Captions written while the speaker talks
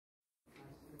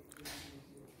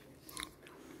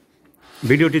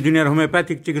ভিডিওটি junior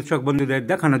homeopathic চিকিৎসক বন্ধুদের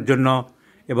দেখানোর জন্য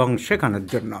এবং শেখানোর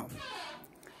জন্য।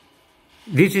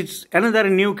 This is another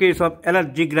new case of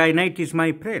allergic rhinitis my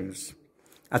friends.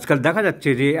 আজকাল দেখা যাচ্ছে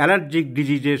যে অ্যালার্জিক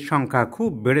ডিজিজের সংখ্যা খুব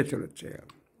বেড়ে চলেছে।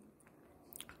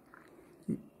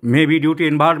 Maybe due to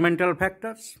environmental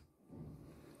factors,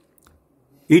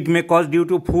 it may cause due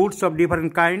to foods of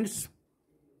different kinds,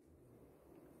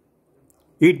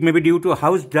 it may be due to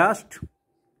house dust,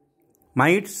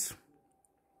 mites,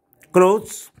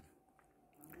 clothes,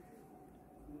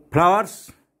 flowers,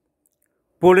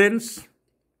 pollens.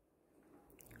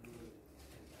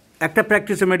 একটা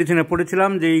প্র্যাকটিসে মেডিসিনে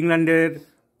পড়েছিলাম যে ইংল্যান্ডের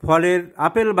ফলের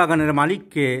আপেল বাগানের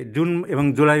মালিককে জুন এবং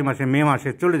জুলাই মাসে মে মাসে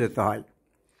চলে যেতে হয়,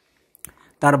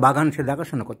 তার বাগান সে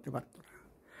দেখাশোনা করতে পারত না।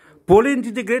 পোলেন্স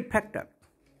ইজ এ গ্রেট ফ্যাক্টর।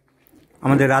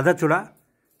 আমাদের রাধাচূড়া,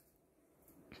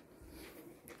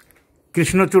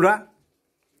 কৃষ্ণচূড়া,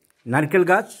 নারকেল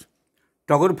গাছ,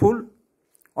 টগর ফুল,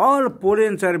 all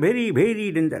pollens are very, very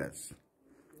dangerous.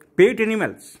 Pet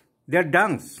animals, their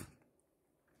dungs.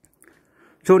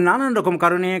 So নানান রকম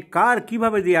কারণে কার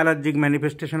কীভাবে যে অ্যালার্জিক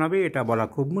ম্যানিফেস্টেশন হবে এটা বলা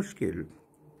খুব মুশকিল।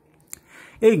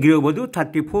 এই গৃহবধূ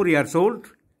 34 years old,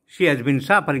 she has been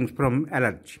suffering from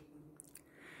allergy.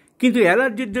 কিন্তু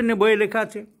অ্যালার্জির জন্য বইয়ে লেখা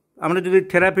আছে, আমরা যদি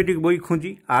থেরাপিউটিক বই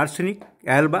খুঁজি, arsenic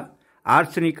Alba,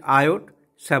 arsenic আয়োড,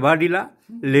 স্যাবাডিলা,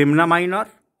 লেমনা minor,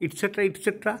 et cetera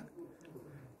et cetera.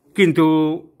 কিন্তু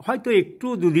হয়তো একটু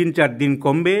 2 দিন 4 দিন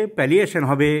কমবে, প্যালিয়েশন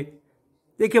হবে।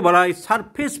 একে বলা হয়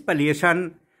সারফেস প্যালিয়েশন,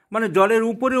 মানে জলের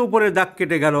উপরে উপরে দাগ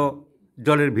কেটে গেল,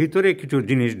 জলের ভিতরে কিছু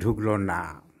জিনিস ঢুকলো না।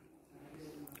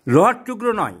 লোহার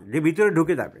টুকরো নয় যে ভিতরে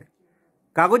ঢুকে যাবে,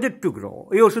 কাগজের টুকরো।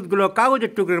 এই ওষুধগুলো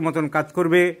কাগজের টুকরোর মতন কাজ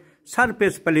করবে।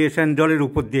 সারফেস প্যালিয়েশন, জলের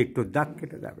উপর দিয়ে একটু দাগ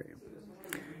কেটে যাবে।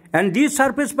 অ্যান্ড দিস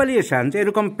সারফেস প্যালিয়েশন,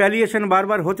 এরকম প্যালিয়েশন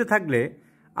বারবার হতে থাকলে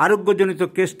আরোগ্যজনিত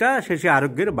কেসটা শেষে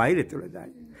আরোগ্যের বাইরে চলে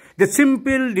যায়। The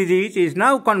simple disease is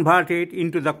now converted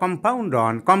into the compound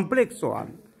one, complex one.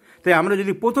 তাই আমরা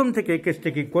যদি প্রথম থেকে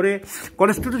কেসটাকে করে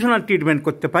কনস্টিটিউশনাল ট্রিটমেন্ট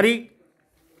করতে পারি,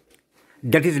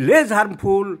 that is less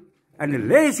harmful and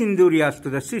less injurious to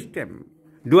the system.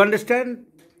 Do understand?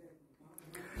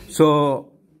 So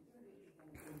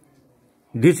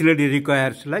this lady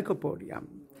requires lycopodium.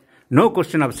 No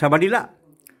question of sabadilla,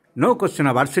 no question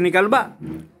of arsenic alba,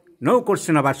 no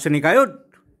question of arsenic iode,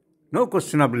 no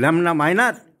question of lamna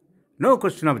minor, no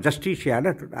question of justitia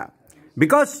natura,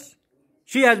 because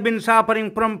she has been suffering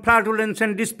from flatulence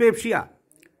and dyspepsia,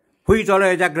 which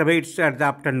always aggravates at the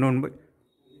afternoon,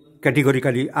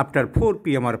 categorically after 4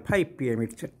 p.m. or 5 p.m.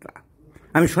 etc.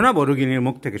 আমি শোনাবো রোগিনীর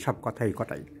মুখ থেকে সব কথাই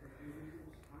কটাই।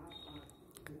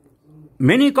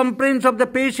 Many complaints of the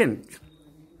patient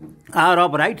are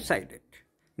of right-sided.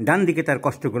 ডান দিকে তার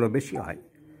কষ্টগুলো বেশি হয়।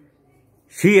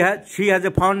 She has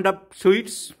a fond of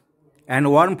sweets and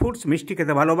warm foods. মিষ্টি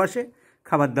খেতে ভালোবাসে,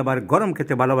 খাবার দাবার গরম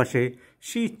খেতে ভালোবাসে।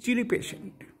 She is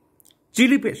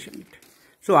chilly patient.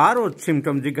 So আরও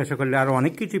সিমটম জিজ্ঞাসা করলে আরও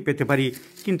অনেক কিছুই পেতে পারি,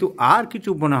 কিন্তু আর কিছু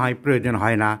মনে হয় প্রয়োজন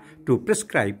হয় না টু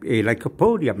প্রেসক্রাইব এ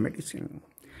লাইকোপোডিয়াম মেডিসিন।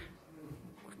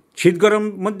 শীত গরম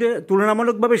মধ্যে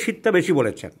তুলনামূলকভাবে শীতটা বেশি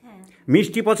বলেছেন।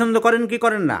 মিষ্টি পছন্দ করেন কি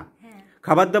করেন না?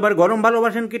 খাবার দাবার গরম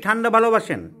ভালোবাসেন কি ঠান্ডা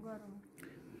ভালোবাসেন?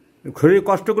 শরীরের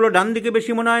কষ্টগুলো ডান দিকে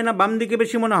বেশি মনে হয় না বাম দিকে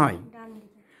বেশি মনে হয়?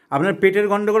 আপনার পেটের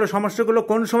গন্ডগোল সমস্যাগুলো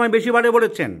কোন সময় বেশি বাড়ে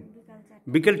বলেছেন?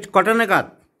 বিকেল কটা নাগাদ?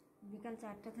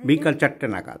 বিকাল 4টে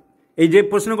নাগাদ। এই যে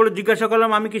প্রশ্নগুলো জিজ্ঞাসা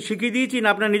করলাম, আমি কি শিখিয়ে দিয়েছি না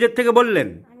আপনার নিজের থেকে বললেন?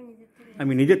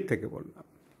 আমি নিজের থেকে বললাম।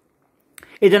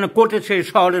 এই যেন কোর্টে সেই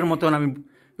শহরের মতন আমি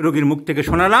রোগীর মুখ থেকে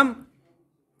শোনালাম।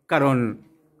 কারণ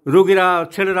রোগীরা,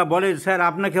 ছেলেরা বলে, স্যার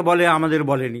আপনাকে বলে, আমাদের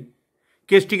বলেনি।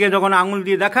 কেসটিকে যখন আঙুল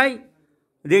দিয়ে দেখাই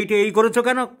যে এইটা এই করেছো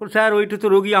কেন, স্যার ওইটা তো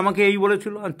রোগী আমাকে এই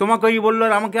বলেছিল, তোমাকে এই বললো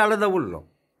আর আমাকে আলাদা বললো।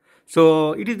 So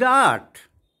it is the art,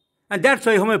 and that's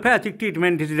why homeopathic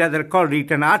treatment is rather called it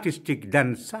an artistic than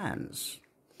science.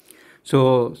 So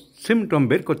symptom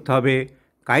বের করতে হবে,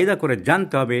 কায়দা করে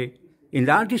জানতে হবে, in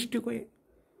the artistic way,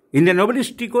 in the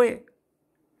নোবেলিস্টিক way,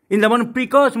 in the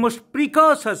most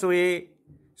precocious way.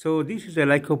 So this is a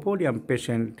lycopodium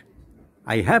patient.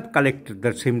 I have collected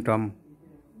the symptom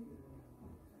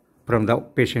from the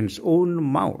patient's own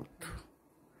mouth.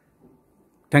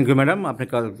 Thank you madam,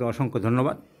 আপনাকে অসংখ্য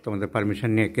ধন্যবাদ। তোমাদের permission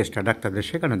নিয়ে কেসটা ডাক্তারদের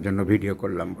শেখানোর জন্য video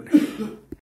করলাম বলে।